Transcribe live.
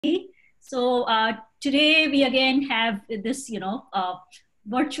So today we again have this,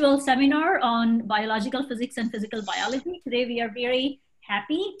 virtual seminar on biological physics and physical biology. Today we are very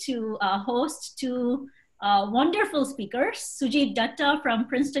happy to host two wonderful speakers, Sujit Datta from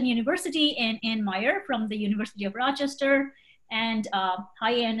Princeton University and Ann Meyer from the University of Rochester. And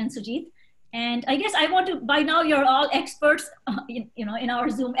hi, Ann and Sujit. And I guess I want to, by now you're all experts, in our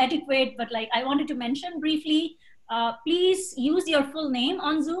Zoom etiquette, but like I wanted to mention briefly, please use your full name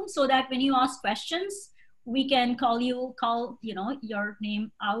on Zoom so that when you ask questions, we can call your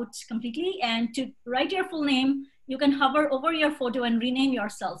name out completely. And to write your full name, you can hover over your photo and rename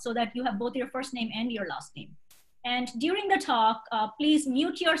yourself so that you have both your first name and your last name. And during the talk, please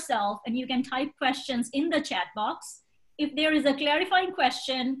mute yourself and you can type questions in the chat box. If there is a clarifying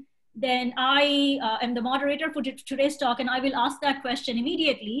question, then I am the moderator for today's talk and I will ask that question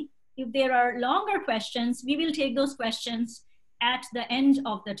immediately. If there are longer questions, we will take those questions at the end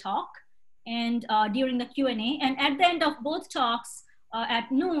of the talk and during the Q&A. And at the end of both talks at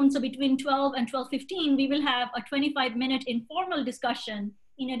noon, so between 12 and 12:15, we will have a 25-minute informal discussion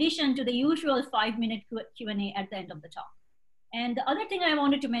in addition to the usual 5-minute Q&A at the end of the talk. And the other thing I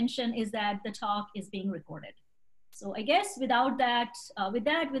wanted to mention is that the talk is being recorded. So I guess without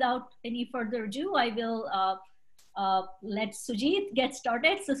any further ado, I will let Sujit get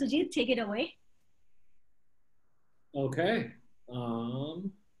started. So Sujit, take it away. Okay. Let's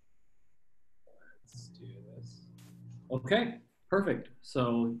do this. Okay, perfect.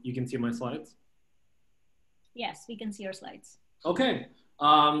 So you can see my slides? Yes, we can see your slides. Okay,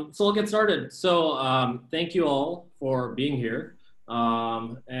 so we'll get started. So thank you all for being here.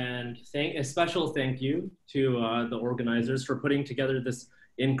 And a special thank you to the organizers for putting together this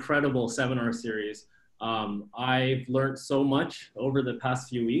incredible seminar series. I've learned so much over the past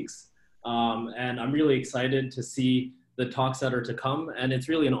few weeks, and I'm really excited to see the talks that are to come. And it's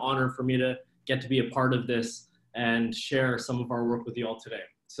really an honor for me to get to be a part of this and share some of our work with you all today.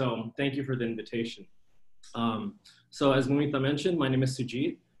 So thank you for the invitation. So as Momita mentioned, my name is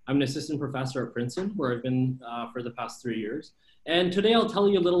Sujit. I'm an assistant professor at Princeton, where I've been for the past 3 years. And today I'll tell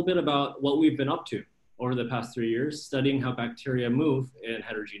you a little bit about what we've been up to over the past 3 years, studying how bacteria move in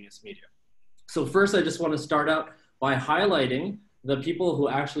heterogeneous media. So first, I just want to start out by highlighting the people who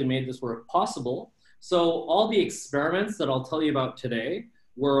actually made this work possible. So all the experiments that I'll tell you about today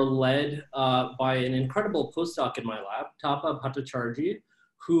were led by an incredible postdoc in my lab, Tapa Bhattacharjee,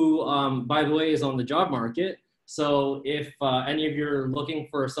 who, by the way, is on the job market. So if any of you are looking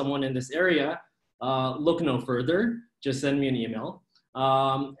for someone in this area, look no further, just send me an email.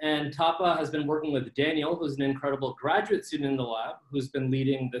 And Tapa has been working with Daniel, who's an incredible graduate student in the lab, who's been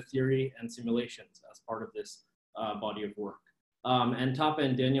leading the theory and simulations as part of this body of work. And Tapa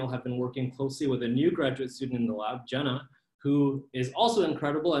and Daniel have been working closely with a new graduate student in the lab, Jenna, who is also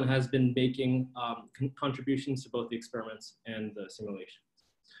incredible and has been making contributions to both the experiments and the simulations.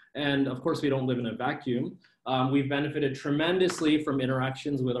 And of course, we don't live in a vacuum. We've benefited tremendously from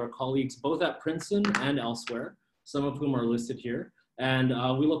interactions with our colleagues, both at Princeton and elsewhere, some of whom are listed here. And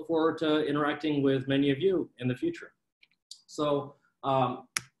we look forward to interacting with many of you in the future. So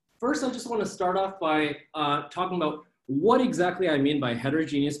first, I just want to start off by talking about what exactly I mean by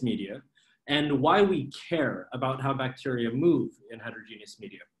heterogeneous media and why we care about how bacteria move in heterogeneous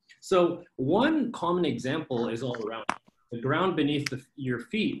media. So one common example is all around. The ground beneath your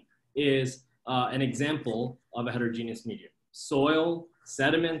feet is an example of a heterogeneous medium. Soil,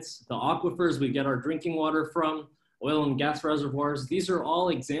 sediments, the aquifers we get our drinking water from, oil and gas reservoirs, these are all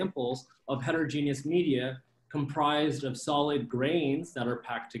examples of heterogeneous media comprised of solid grains that are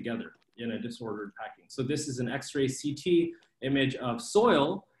packed together in a disordered packing. So this is an X-ray CT image of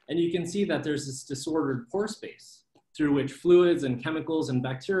soil, and you can see that there's this disordered pore space through which fluids and chemicals and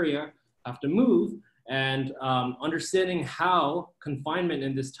bacteria have to move. And understanding how confinement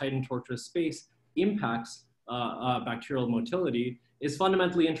in this tight and tortuous space impacts bacterial motility is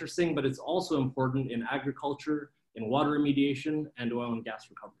fundamentally interesting, but it's also important in agriculture, in water remediation, and oil and gas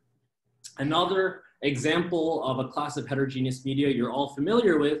recovery. Another example of a class of heterogeneous media you're all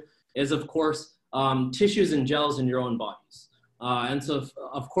familiar with is, of course, tissues and gels in your own bodies. And so,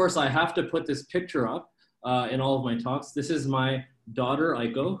 of course, I have to put this picture up in all of my talks. This is my daughter,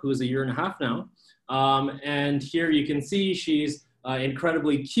 Aiko, who is 1.5 years now. And here you can see she's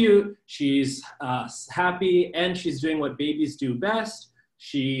incredibly cute, she's happy, and she's doing what babies do best.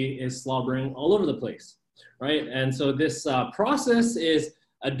 She is slobbering all over the place, right? And so this process is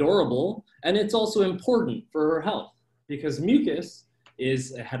adorable, and it's also important for her health because mucus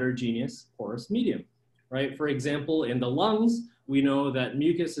is a heterogeneous porous medium, right? For example, in the lungs, we know that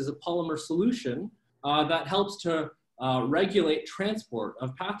mucus is a polymer solution that helps to regulate transport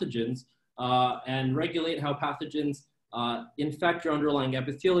of pathogens and regulate how pathogens infect your underlying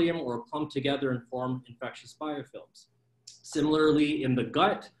epithelium or clump together and form infectious biofilms. Similarly, in the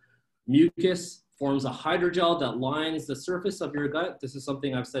gut, mucus forms a hydrogel that lines the surface of your gut. This is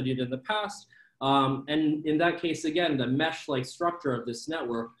something I've studied in the past. And in that case, again, the mesh-like structure of this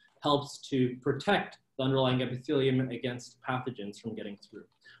network helps to protect the underlying epithelium against pathogens from getting through.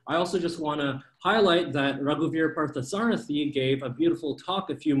 I also just want to highlight that Raghuvir Parthasarathi gave a beautiful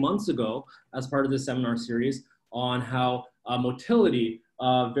talk a few months ago as part of this seminar series on how motility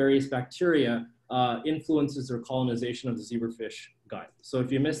of various bacteria influences their colonization of the zebrafish gut. So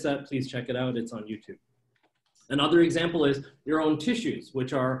if you missed that, please check it out. It's on YouTube. Another example is your own tissues,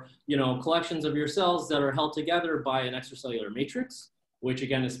 which are, collections of your cells that are held together by an extracellular matrix, which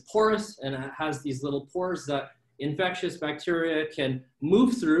again is porous and it has these little pores that infectious bacteria can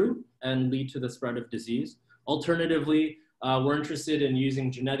move through and lead to the spread of disease. Alternatively, we're interested in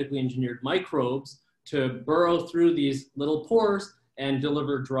using genetically engineered microbes to burrow through these little pores and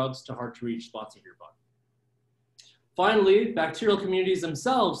deliver drugs to hard to reach spots of your body. Finally, bacterial communities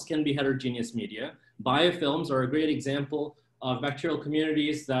themselves can be heterogeneous media. Biofilms are a great example of bacterial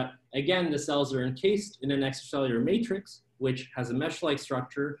communities that, again, the cells are encased in an extracellular matrix, which has a mesh-like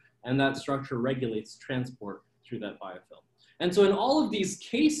structure, and that structure regulates transport through that biofilm. And so in all of these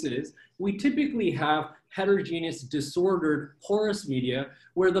cases, we typically have heterogeneous, disordered, porous media,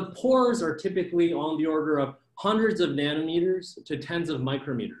 where the pores are typically on the order of hundreds of nanometers to tens of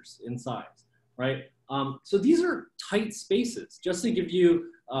micrometers in size, right? So these are tight spaces. Just to give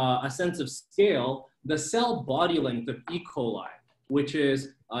you a sense of scale, the cell body length of E. coli, which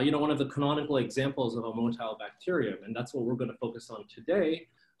is one of the canonical examples of a motile bacterium, and that's what we're going to focus on today.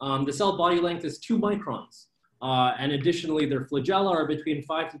 The cell body length is 2 microns. And additionally, their flagella are between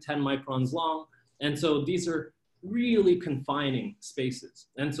 5 to 10 microns long. And so these are really confining spaces.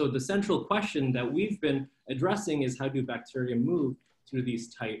 And so the central question that we've been addressing is, how do bacteria move through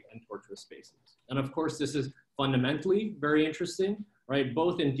these tight and tortuous spaces? And of course, this is fundamentally very interesting, right?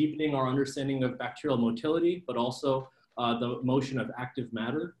 Both in deepening our understanding of bacterial motility, but also the motion of active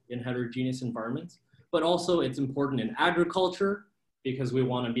matter in heterogeneous environments. But also it's important in agriculture, because we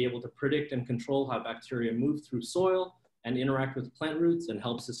want to be able to predict and control how bacteria move through soil and interact with plant roots and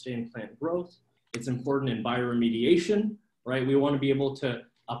help sustain plant growth. It's important in bioremediation, right? We want to be able to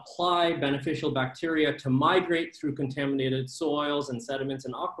apply beneficial bacteria to migrate through contaminated soils and sediments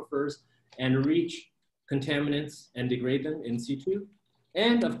and aquifers and reach contaminants and degrade them in situ.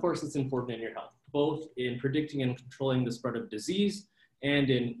 And of course, it's important in your health, both in predicting and controlling the spread of disease and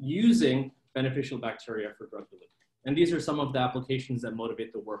in using beneficial bacteria for drug delivery. And these are some of the applications that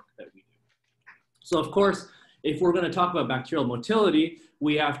motivate the work that we do. So of course, if we're going to talk about bacterial motility,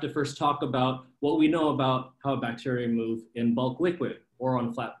 we have to first talk about what we know about how bacteria move in bulk liquid or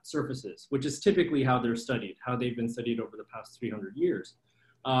on flat surfaces, which is typically how they're studied, how they've been studied over the past 300 years.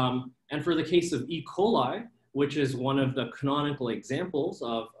 And for the case of E. coli, which is one of the canonical examples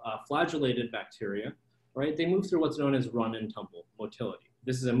of flagellated bacteria, right? They move through what's known as run and tumble motility.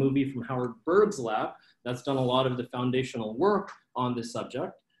 This is a movie from Howard Berg's lab that's done a lot of the foundational work on this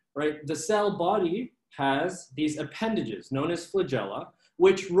subject, right? The cell body has these appendages known as flagella,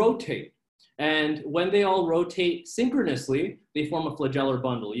 which rotate. And when they all rotate synchronously, they form a flagellar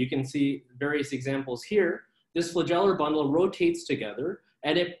bundle. You can see various examples here. This flagellar bundle rotates together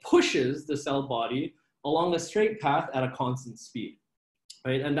and it pushes the cell body along a straight path at a constant speed,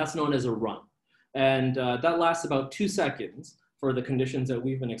 right? And that's known as a run. And that lasts about 2 seconds for the conditions that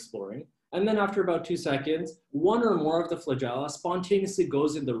we've been exploring. And then after about 2 seconds, one or more of the flagella spontaneously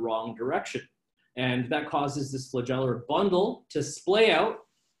goes in the wrong direction. And that causes this flagellar bundle to splay out,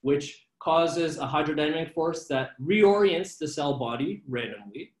 which causes a hydrodynamic force that reorients the cell body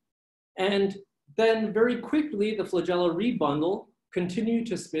randomly. And then very quickly, the flagella rebundle continue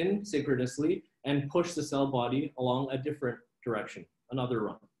to spin synchronously and push the cell body along a different direction, another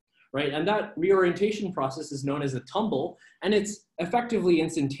run, right? And that reorientation process is known as a tumble, and it's effectively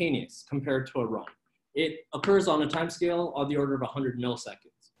instantaneous compared to a run. It occurs on a timescale on the order of 100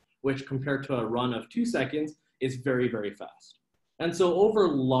 milliseconds, which compared to a run of 2 seconds is very, very fast. And so over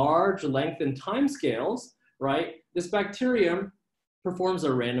large length and time scales, right, this bacterium performs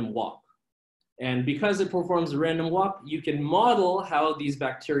a random walk. And because it performs a random walk, you can model how these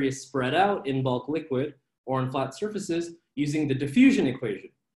bacteria spread out in bulk liquid or in flat surfaces using the diffusion equation,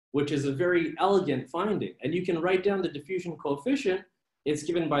 which is a very elegant finding. And you can write down the diffusion coefficient. It's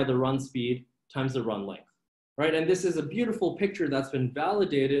given by the run speed times the run length, right? And this is a beautiful picture that's been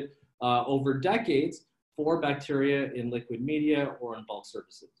validated over decades for bacteria in liquid media or in bulk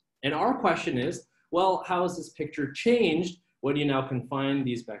surfaces. And our question is, well, how has this picture changed when you now confine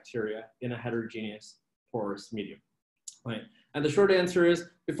these bacteria in a heterogeneous porous medium, right? And the short answer is,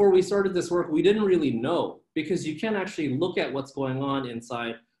 before we started this work, we didn't really know, because you can't actually look at what's going on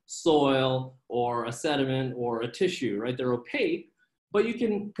inside soil or a sediment or a tissue, right? They're opaque, but you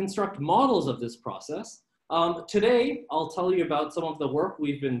can construct models of this process. Today, I'll tell you about some of the work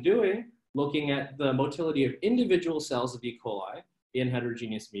we've been doing looking at the motility of individual cells of E. coli in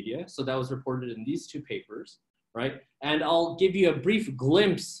heterogeneous media. So that was reported in these two papers, right? And I'll give you a brief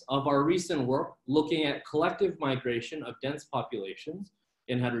glimpse of our recent work looking at collective migration of dense populations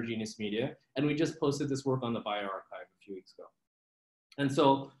in heterogeneous media. And we just posted this work on the bioRxiv a few weeks ago. And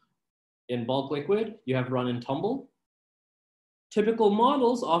so in bulk liquid, you have run and tumble. Typical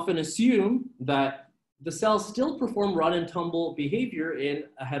models often assume that the cells still perform run and tumble behavior in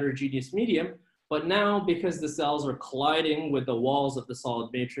a heterogeneous medium, but now because the cells are colliding with the walls of the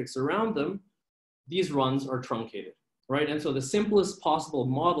solid matrix around them, these runs are truncated, right? And so the simplest possible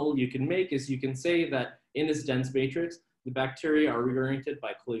model you can make is you can say that in this dense matrix, the bacteria are reoriented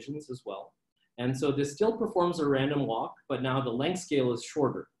by collisions as well. And so this still performs a random walk, but now the length scale is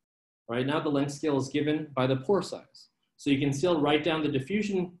shorter, right? Now the length scale is given by the pore size. So you can still write down the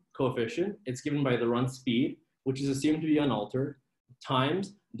diffusion coefficient. It's given by the run speed, which is assumed to be unaltered,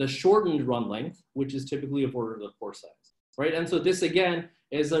 times the shortened run length, which is typically of order of the pore size, right? And so this, again,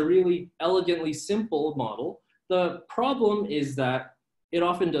 is a really elegantly simple model. The problem is that it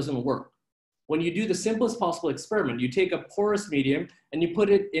often doesn't work. When you do the simplest possible experiment, you take a porous medium and you put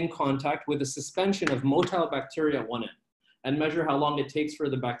it in contact with a suspension of motile bacteria at one end and measure how long it takes for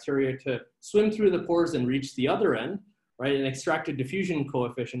the bacteria to swim through the pores and reach the other end, right, and extract a diffusion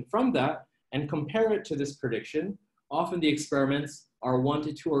coefficient from that and compare it to this prediction. Often the experiments are 1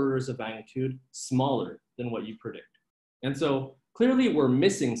 to 2 orders of magnitude smaller than what you predict. And so clearly we're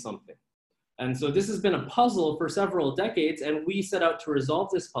missing something. And so this has been a puzzle for several decades, and we set out to resolve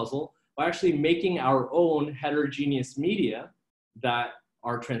this puzzle by actually making our own heterogeneous media that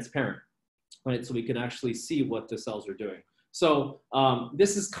are transparent, right? So we can actually see what the cells are doing. So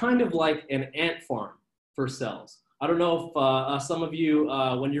this is kind of like an ant farm for cells. I don't know if some of you,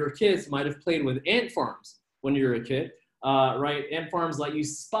 when you were kids, might have played with ant farms when you were a kid, right? Ant farms let you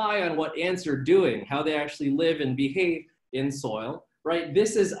spy on what ants are doing, how they actually live and behave in soil, right?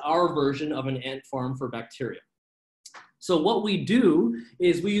 This is our version of an ant farm for bacteria. So what we do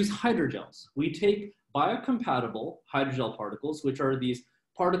is we use hydrogels. We take biocompatible hydrogel particles, which are these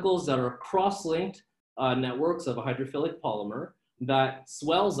particles that are cross-linked networks of a hydrophilic polymer that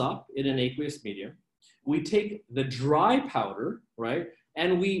swells up in an aqueous medium. We take the dry powder, right,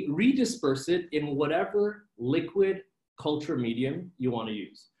 and we redisperse it in whatever liquid culture medium you want to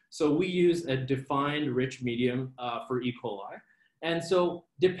use. So we use a defined rich medium for E. coli. And so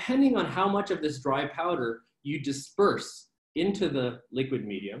depending on how much of this dry powder you disperse into the liquid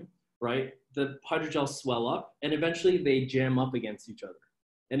medium, right, the hydrogels swell up and eventually they jam up against each other.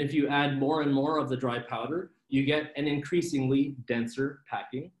 And if you add more and more of the dry powder, you get an increasingly denser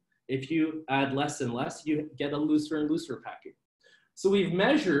packing. If you add less and less, you get a looser and looser packing. So we've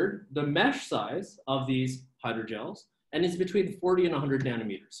measured the mesh size of these hydrogels, and it's between 40 and 100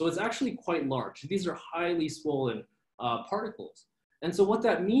 nanometers. So it's actually quite large. These are highly swollen particles. And so what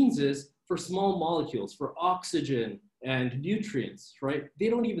that means is for small molecules, for oxygen and nutrients, right, they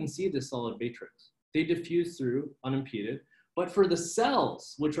don't even see the solid matrix. They diffuse through unimpeded. But for the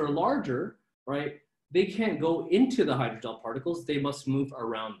cells, which are larger, right, they can't go into the hydrogel particles. They must move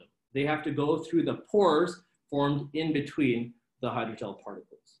around them. They have to go through the pores formed in between the hydrogel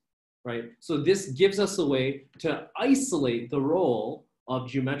particles, right? So this gives us a way to isolate the role of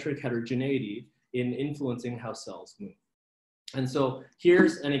geometric heterogeneity in influencing how cells move. And so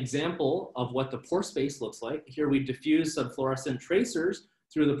here's an example of what the pore space looks like. Here we diffuse some fluorescent tracers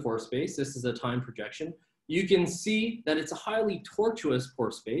through the pore space. This is a time projection. You can see that it's a highly tortuous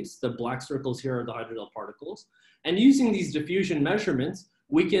pore space. The black circles here are the hydrogel particles. And using these diffusion measurements,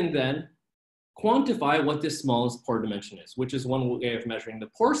 we can then quantify what this smallest pore dimension is, which is one way of measuring the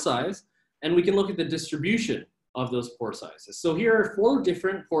pore size. And we can look at the distribution of those pore sizes. So here are 4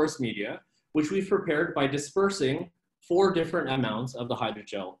 different porous media, which we've prepared by dispersing 4 different amounts of the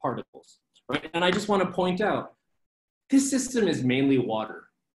hydrogel particles, right? And I just want to point out, this system is mainly water.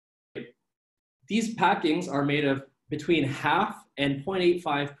 Right? These packings are made of between 0.5 and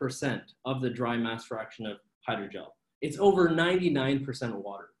 0.85% of the dry mass fraction of hydrogel. It's over 99%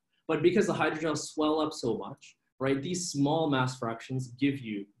 water. But because the hydrogels swell up so much, right, these small mass fractions give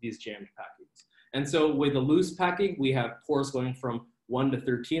you these jammed packings. And so with a loose packing, we have pores going from 1 to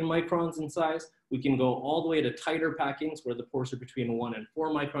 13 microns in size. We can go all the way to tighter packings where the pores are between 1 and 4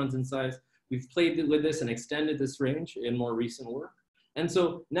 microns in size. We've played with this and extended this range in more recent work. And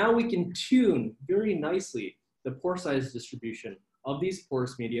so now we can tune very nicely the pore size distribution of these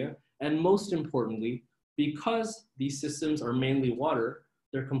porous media. And most importantly, because these systems are mainly water,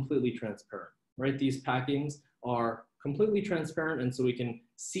 they're completely transparent, right? These packings are completely transparent, and so we can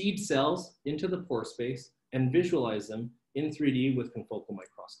seed cells into the pore space and visualize them in 3D with confocal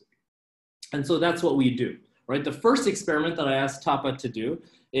microscopy. And so that's what we do, right? The first experiment that I asked Tapa to do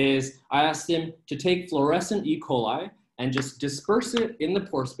is I asked him to take fluorescent E. coli and just disperse it in the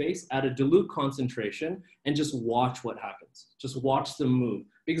pore space at a dilute concentration and just watch what happens. Just watch them move,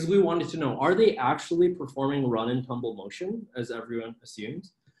 because we wanted to know, are they actually performing run and tumble motion, as everyone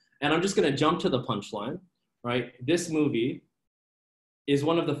assumes? And I'm just gonna jump to the punchline, right? This movie is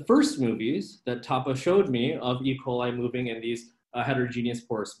one of the first movies that Tapa showed me of E. coli moving in these heterogeneous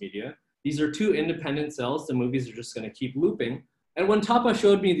porous media. These are two independent cells. The movies are just gonna keep looping. And when Tapa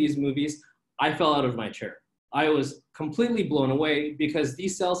showed me these movies, I fell out of my chair. I was completely blown away because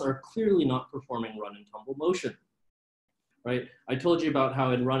these cells are clearly not performing run and tumble motion, right? I told you about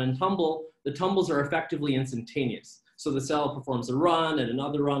how in run and tumble, the tumbles are effectively instantaneous. So the cell performs a run and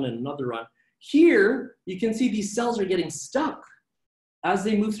another run and another run. Here, you can see these cells are getting stuck. As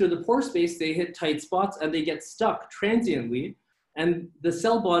they move through the pore space, they hit tight spots and they get stuck transiently. And the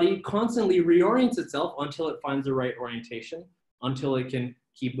cell body constantly reorients itself until it finds the right orientation, until it can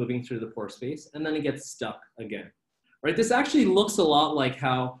keep moving through the pore space, and then it gets stuck again, right? This actually looks a lot like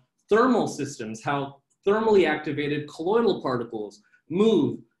how thermal systems, how thermally activated colloidal particles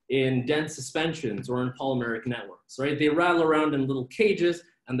move in dense suspensions or in polymeric networks, right? They rattle around in little cages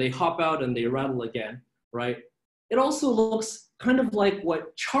and they hop out and they rattle again, right? It also looks kind of like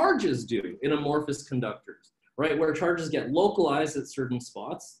what charges do in amorphous conductors, right? Where charges get localized at certain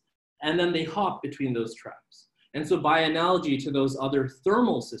spots and then they hop between those traps. And so by analogy to those other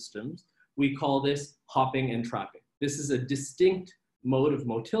thermal systems, we call this hopping and trapping. This is a distinct mode of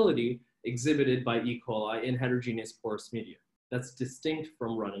motility exhibited by E. coli in heterogeneous porous media. That's distinct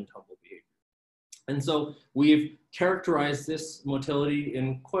from run and tumble behavior. And so we've characterized this motility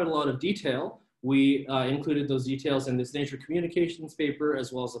in quite a lot of detail. We included those details in this Nature Communications paper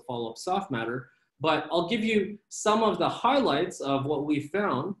as well as a follow-up soft matter. But I'll give you some of the highlights of what we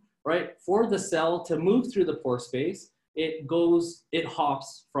found. Right, for the cell to move through the pore space, it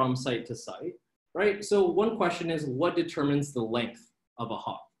hops from site to site, right? So one question is, what determines the length of a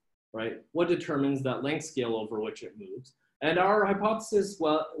hop, right? What determines that length scale over which it moves? And our hypothesis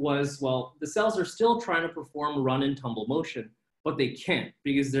was, the cells are still trying to perform run and tumble motion, but they can't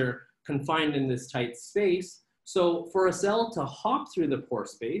because they're confined in this tight space. So for a cell to hop through the pore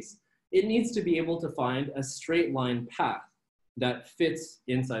space, it needs to be able to find a straight line path that fits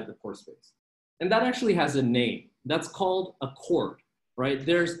inside the pore space. And that actually has a name. That's called a chord, right?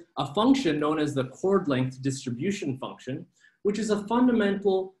 There's a function known as the chord length distribution function, which is a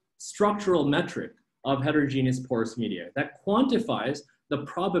fundamental structural metric of heterogeneous porous media that quantifies the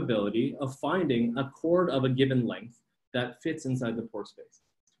probability of finding a chord of a given length that fits inside the pore space.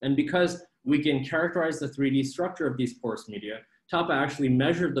 And because we can characterize the 3D structure of these porous media, Tapa actually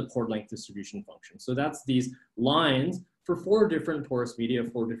measured the chord length distribution function. So that's these lines for 4 different porous media,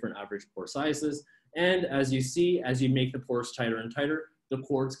 4 different average pore sizes. And as you see, as you make the pores tighter and tighter, the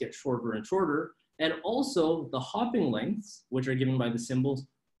chords get shorter and shorter. And also the hopping lengths, which are given by the symbols,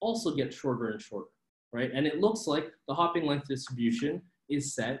 also get shorter and shorter, right? And it looks like the hopping length distribution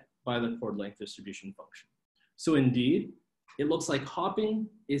is set by the chord length distribution function. So indeed, it looks like hopping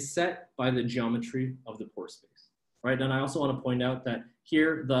is set by the geometry of the pore space, right? And I also want to point out that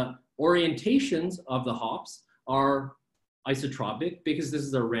here, the orientations of the hops are isotropic because this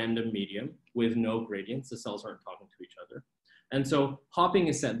is a random medium with no gradients. The cells aren't talking to each other. And so hopping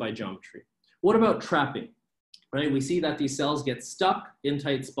is set by geometry. What about trapping, right? We see that these cells get stuck in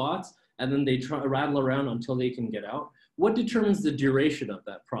tight spots and then they rattle around until they can get out. What determines the duration of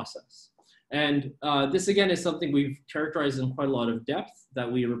that process? And this again is something we've characterized in quite a lot of depth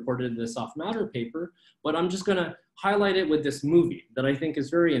that we reported in the soft matter paper, but I'm just gonna highlight it with this movie that I think is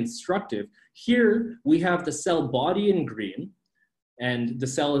very instructive. Here we have the cell body in green, and the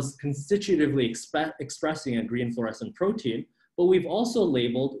cell is constitutively expressing a green fluorescent protein, but we've also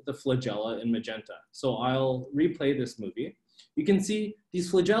labeled the flagella in magenta. So I'll replay this movie. You can see these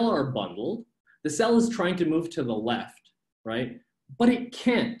flagella are bundled. The cell is trying to move to the left, right? But it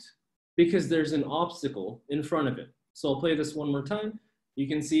can't because there's an obstacle in front of it. So I'll play this one more time. You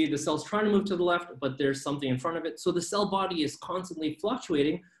can see the cell's trying to move to the left, but there's something in front of it. So the cell body is constantly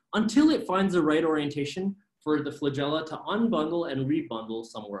fluctuating until it finds the right orientation for the flagella to unbundle and rebundle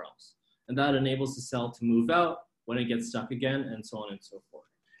somewhere else. And that enables the cell to move out when it gets stuck again, and so on and so forth.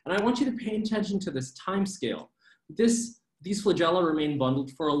 And I want you to pay attention to this time scale. These flagella remain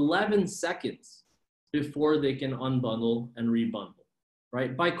bundled for 11 seconds before they can unbundle and rebundle,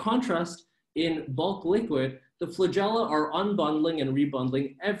 right? By contrast, in bulk liquid, the flagella are unbundling and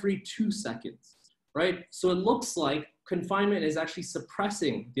rebundling every 2 seconds, right? So it looks like confinement is actually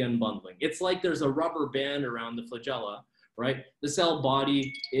suppressing the unbundling. It's like there's a rubber band around the flagella, right? The cell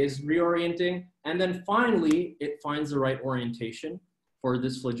body is reorienting, and then finally it finds the right orientation for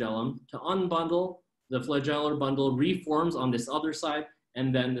this flagellum to unbundle. The flagellar bundle reforms on this other side,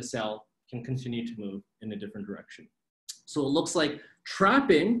 and then the cell can continue to move in a different direction. So it looks like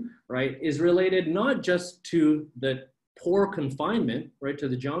trapping, right, is related not just to the pore confinement, right, to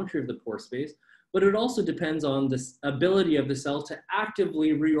the geometry of the pore space, but it also depends on this ability of the cell to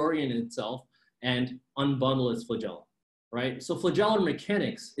actively reorient itself and unbundle its flagella, right? So flagellar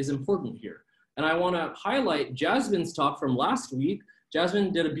mechanics is important here. And I want to highlight Jasmine's talk from last week.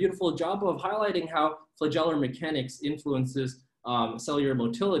 Jasmine did a beautiful job of highlighting how flagellar mechanics influences cellular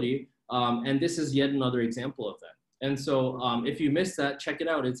motility. And this is yet another example of that. And so if you missed that, check it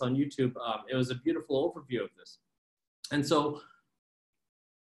out. It's on YouTube. It was a beautiful overview of this. And so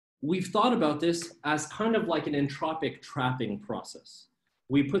we've thought about this as kind of like an entropic trapping process.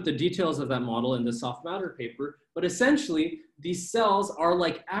 We put the details of that model in the soft matter paper, but essentially these cells are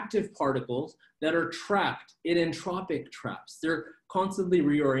like active particles that are trapped in entropic traps. They're constantly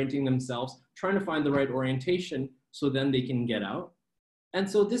reorienting themselves, trying to find the right orientation so then they can get out. And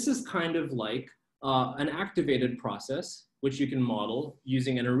so this is kind of like an activated process, which you can model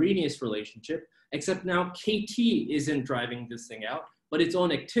using an Arrhenius relationship, except now KT isn't driving this thing out, but its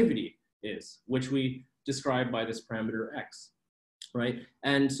own activity is, which we describe by this parameter X, right?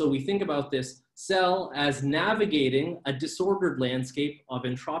 And so we think about this cell as navigating a disordered landscape of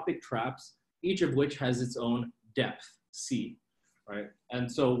entropic traps, each of which has its own depth, C, right? And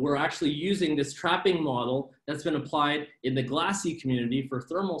so we're actually using this trapping model that's been applied in the glassy community for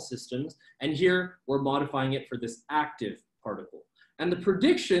thermal systems. And here we're modifying it for this active particle. And the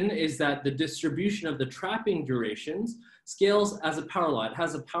prediction is that the distribution of the trapping durations scales as a power law. It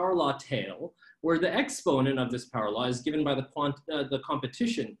has a power law tail where the exponent of this power law is given by the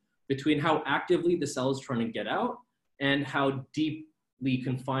competition between how actively the cell is trying to get out and how deeply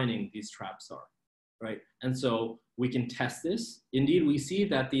confining these traps are, right? And so we can test this. Indeed, we see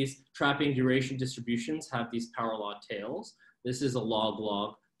that these trapping duration distributions have these power law tails. This is a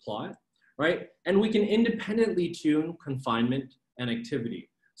log-log plot, right? And we can independently tune confinement and activity.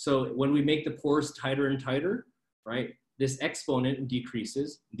 So when we make the pores tighter and tighter, right, this exponent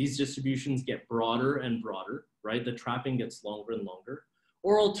decreases. These distributions get broader and broader, right? The trapping gets longer and longer.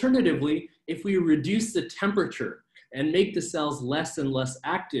 Or alternatively, if we reduce the temperature and make the cells less and less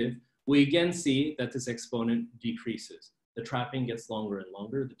active, we again see that this exponent decreases. The trapping gets longer and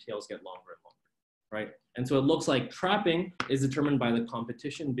longer, the tails get longer and longer, right? And so it looks like trapping is determined by the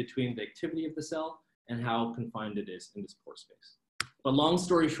competition between the activity of the cell and how confined it is in this pore space. But long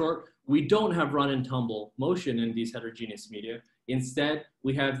story short, we don't have run and tumble motion in these heterogeneous media. Instead,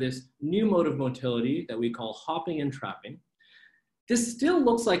 we have this new mode of motility that we call hopping and trapping. This still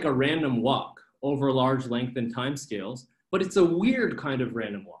looks like a random walk over large length and time scales, but it's a weird kind of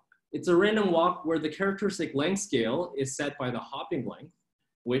random walk. It's a random walk where the characteristic length scale is set by the hopping length,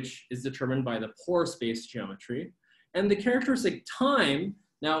 which is determined by the pore space geometry. And the characteristic time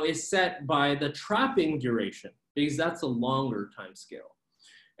now is set by the trapping duration, because that's a longer time scale.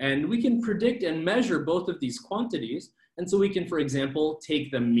 And we can predict and measure both of these quantities. And so we can, for example,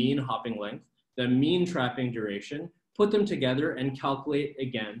 take the mean hopping length, the mean trapping duration, put them together and calculate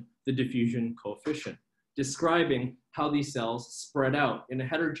again the diffusion coefficient, describing how these cells spread out in a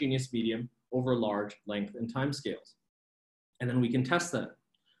heterogeneous medium over large length and time scales. And then we can test that.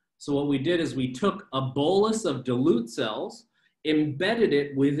 So what we did is we took a bolus of dilute cells, embedded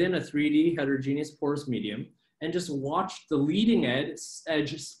it within a 3D heterogeneous porous medium, and just watched the leading edge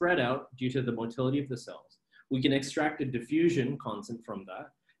spread out due to the motility of the cells. We can extract a diffusion constant from that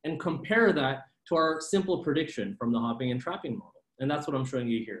and compare that to our simple prediction from the hopping and trapping model. And that's what I'm showing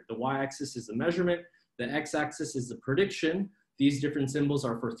you here. The y-axis is the measurement, the x-axis is the prediction. These different symbols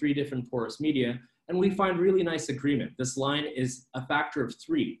are for 3 different porous media, and we find really nice agreement. This line is a factor of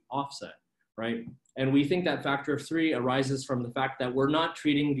 3 offset, right? And we think that factor of 3 arises from the fact that we're not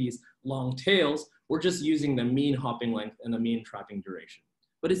treating these long tails, we're just using the mean hopping length and the mean trapping duration.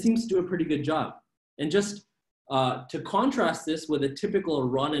 But it seems to do a pretty good job. And just to contrast this with a typical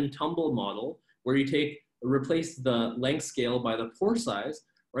run and tumble model, where you replace the length scale by the pore size,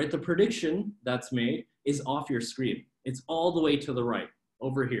 right? The prediction that's made is off your screen. It's all the way to the right,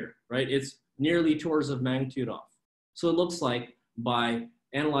 over here, right? It's nearly 2 orders of magnitude off. So it looks like by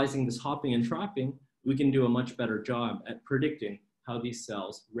analyzing this hopping and trapping, we can do a much better job at predicting how these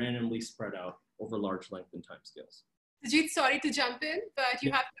cells randomly spread out over large length and time scales. Sujit, sorry to jump in, but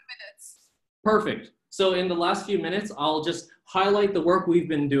you have 2 minutes. Perfect. So in the last few minutes, I'll just highlight the work we've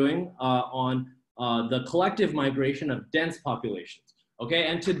been doing on the collective migration of dense populations. Okay,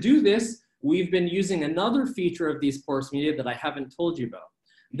 and to do this, we've been using another feature of these porous media that I haven't told you about.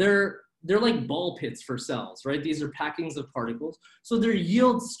 They're like ball pits for cells, right? These are packings of particles. So they're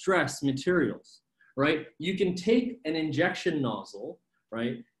yield stress materials, right? You can take an injection nozzle,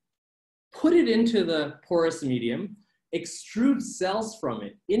 right? Put it into the porous medium, extrude cells from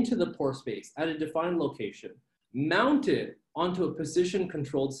it into the pore space at a defined location, mount it onto a position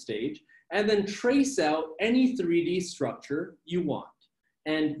controlled stage, and then trace out any 3D structure you want.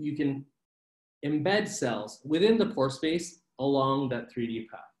 And you can embed cells within the pore space along that 3D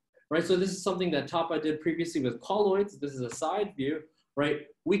path, right? So this is something that Tapa did previously with colloids. This is a side view, right?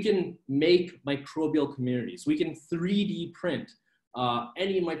 We can make microbial communities. We can 3D print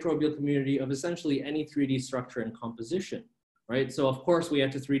any microbial community of essentially any 3D structure and composition, right? So of course we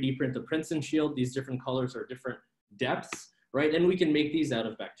had to 3D print the Princeton shield. These different colors are different depths, right? And we can make these out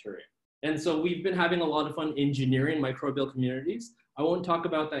of bacteria. And so we've been having a lot of fun engineering microbial communities. I won't talk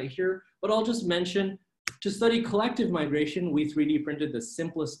about that here, but I'll just mention to study collective migration, we 3D printed the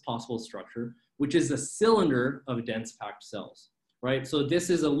simplest possible structure, which is a cylinder of dense packed cells, right? So this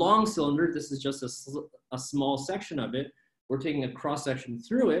is a long cylinder. This is just a small section of it. We're taking a cross section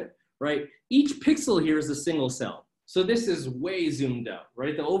through it, right? Each pixel here is a single cell. So this is way zoomed out,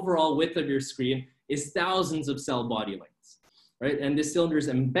 right? The overall width of your screen is thousands of cell body lengths, right? And this cylinder is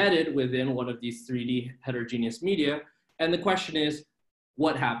embedded within one of these 3D heterogeneous media. And the question is,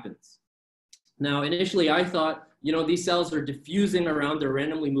 what happens? Now, initially I thought, you know, these cells are diffusing around, they're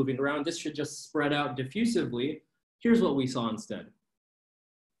randomly moving around. This should just spread out diffusively. Here's what we saw instead.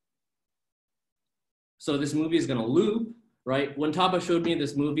 So this movie is gonna loop, right? When Tapa showed me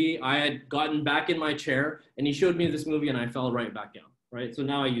this movie, I had gotten back in my chair and he showed me this movie and I fell right back down, right? So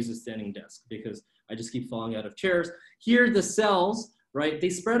now I use a standing desk because I just keep falling out of chairs. Here, the cells, right? They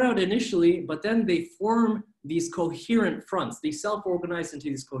spread out initially, but then they form these coherent fronts. They self-organize into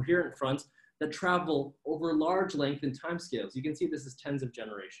these coherent fronts that travel over large length and time scales. You can see this is tens of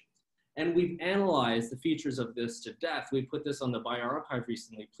generations. And we've analyzed the features of this to death. We put this on the bioarchive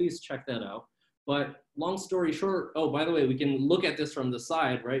recently. Please check that out. But long story short, oh, by the way, we can look at this from the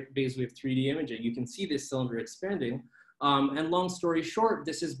side, right? Because we have 3D imaging. You can see this cylinder expanding. And long story short,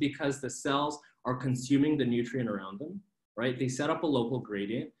 this is because the cells are consuming the nutrient around them, right? They set up a local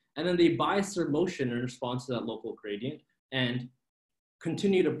gradient, and then they bias their motion in response to that local gradient and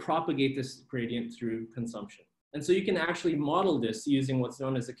continue to propagate this gradient through consumption. And so you can actually model this using what's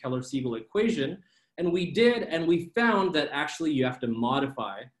known as the Keller-Siegel equation. And we did, and we found that actually you have to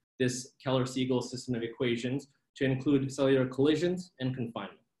modify this Keller-Siegel system of equations to include cellular collisions and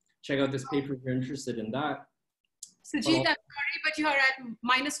confinement. Check out this paper if you're interested in that. Sujit, I'm sorry, but you are at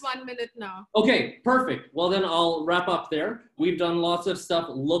 -1 minute now. Okay, perfect. Well, then I'll wrap up there. We've done lots of stuff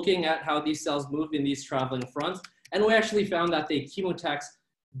looking at how these cells move in these traveling fronts. And we actually found that they chemotax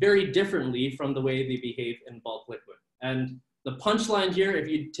very differently from the way they behave in bulk liquid. And the punchline here, if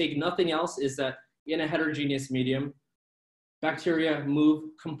you take nothing else, is that in a heterogeneous medium, bacteria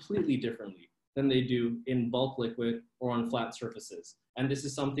move completely differently than they do in bulk liquid or on flat surfaces. And this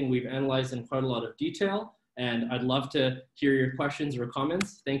is something we've analyzed in quite a lot of detail. And I'd love to hear your questions or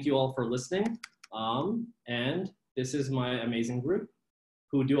comments. Thank you all for listening. And this is my amazing group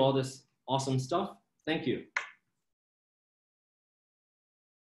who do all this awesome stuff. Thank you.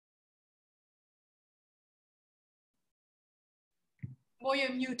 Oh,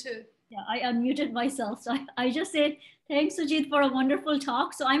 you're muted. Yeah, I unmuted myself. So I just said, thanks, Sujit, for a wonderful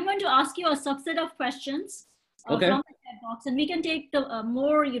talk. So I'm going to ask you a subset of questions from the chat box, and we can take the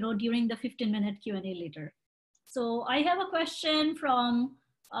more, you know, during the 15-minute Q&A later. So I have a question from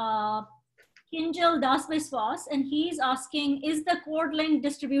Kimberly Iyer-Biswas, and he's asking, is the chord length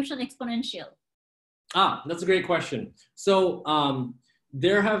distribution exponential? Ah, that's a great question. So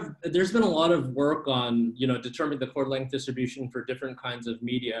there's been a lot of work on, you know, determining the chord length distribution for different kinds of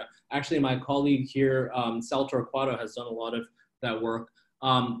media. Actually, my colleague here, Sal Torquato, has done a lot of that work.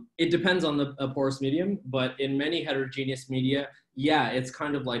 It depends on the porous medium, but in many heterogeneous media, yeah, it's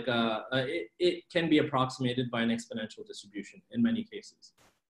kind of like it can be approximated by an exponential distribution in many cases.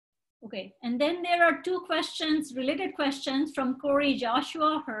 Okay, and then there are two questions, related questions from Corey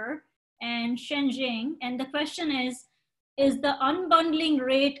Joshua Her and Shen Jing. And the question is the unbundling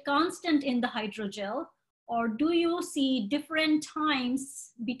rate constant in the hydrogel, or do you see different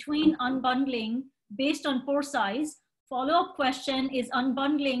times between unbundling based on pore size? follow-up question, is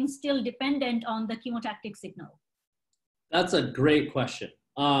unbundling still dependent on the chemotactic signal? That's a great question.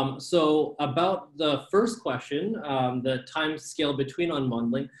 So about the first question, the time scale between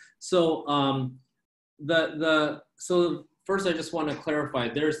unbundling. So so first I just want to clarify,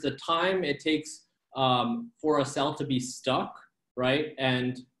 there's the time it takes for a cell to be stuck, right?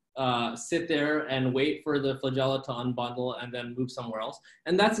 And sit there and wait for the flagella to unbundle and then move somewhere else.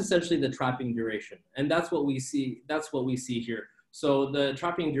 And that's essentially the trapping duration. And that's what we see, here. So the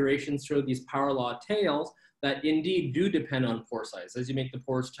trapping durations show these power law tails that indeed do depend on pore size. As you make the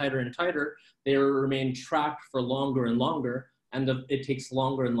pores tighter and tighter, they remain trapped for longer and longer, and it takes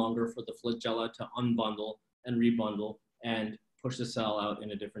longer and longer for the flagella to unbundle and rebundle and push the cell out in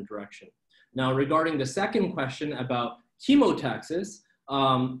a different direction. Now, regarding the second question about chemotaxis,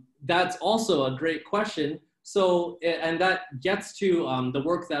 that's also a great question. So, and that gets to the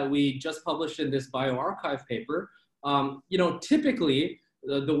work that we just published in this bioRxiv paper. You know, typically,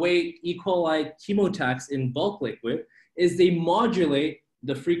 the way E. coli chemotax in bulk liquid is they modulate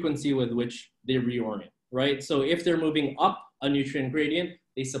the frequency with which they reorient, right? So if they're moving up a nutrient gradient,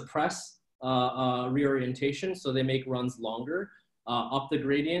 they suppress reorientation, so they make runs longer up the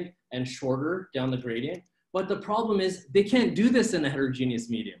gradient and shorter down the gradient. But the problem is they can't do this in a heterogeneous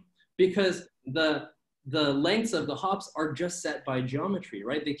medium because the lengths of the hops are just set by geometry,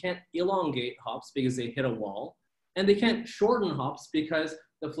 right? They can't elongate hops because they hit a wall. And they can't shorten hops because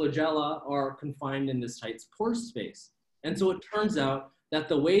the flagella are confined in this tight pore space. And so it turns out that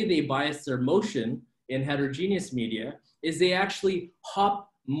the way they bias their motion in heterogeneous media is they actually hop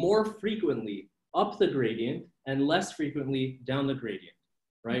more frequently up the gradient and less frequently down the gradient,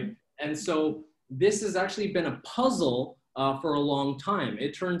 right? And so this has actually been a puzzle for a long time.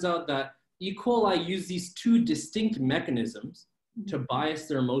 It turns out that E. coli use these two distinct mechanisms to bias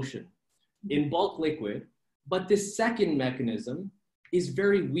their motion in bulk liquid. But this second mechanism is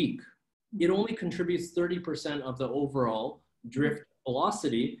very weak. It only contributes 30% of the overall drift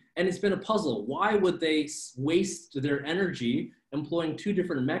velocity, and it's been a puzzle. Why would they waste their energy employing two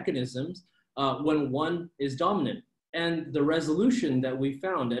different mechanisms when one is dominant? And the resolution that we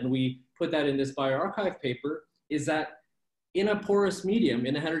found, and we put that in this bioRxiv paper, is that in a porous medium,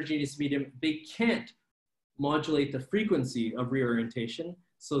 in a heterogeneous medium, they can't modulate the frequency of reorientation,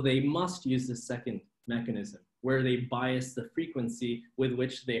 so they must use the second mechanism where they bias the frequency with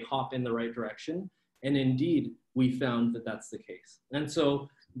which they hop in the right direction. And indeed, we found that that's the case. And so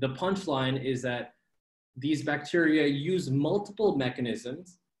the punchline is that these bacteria use multiple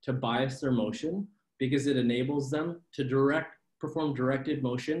mechanisms to bias their motion because it enables them to perform directed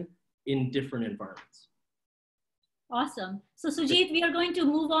motion in different environments. Awesome. So Sujit, we are going to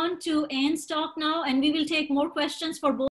move on to Anne's talk now, and we will take more questions for both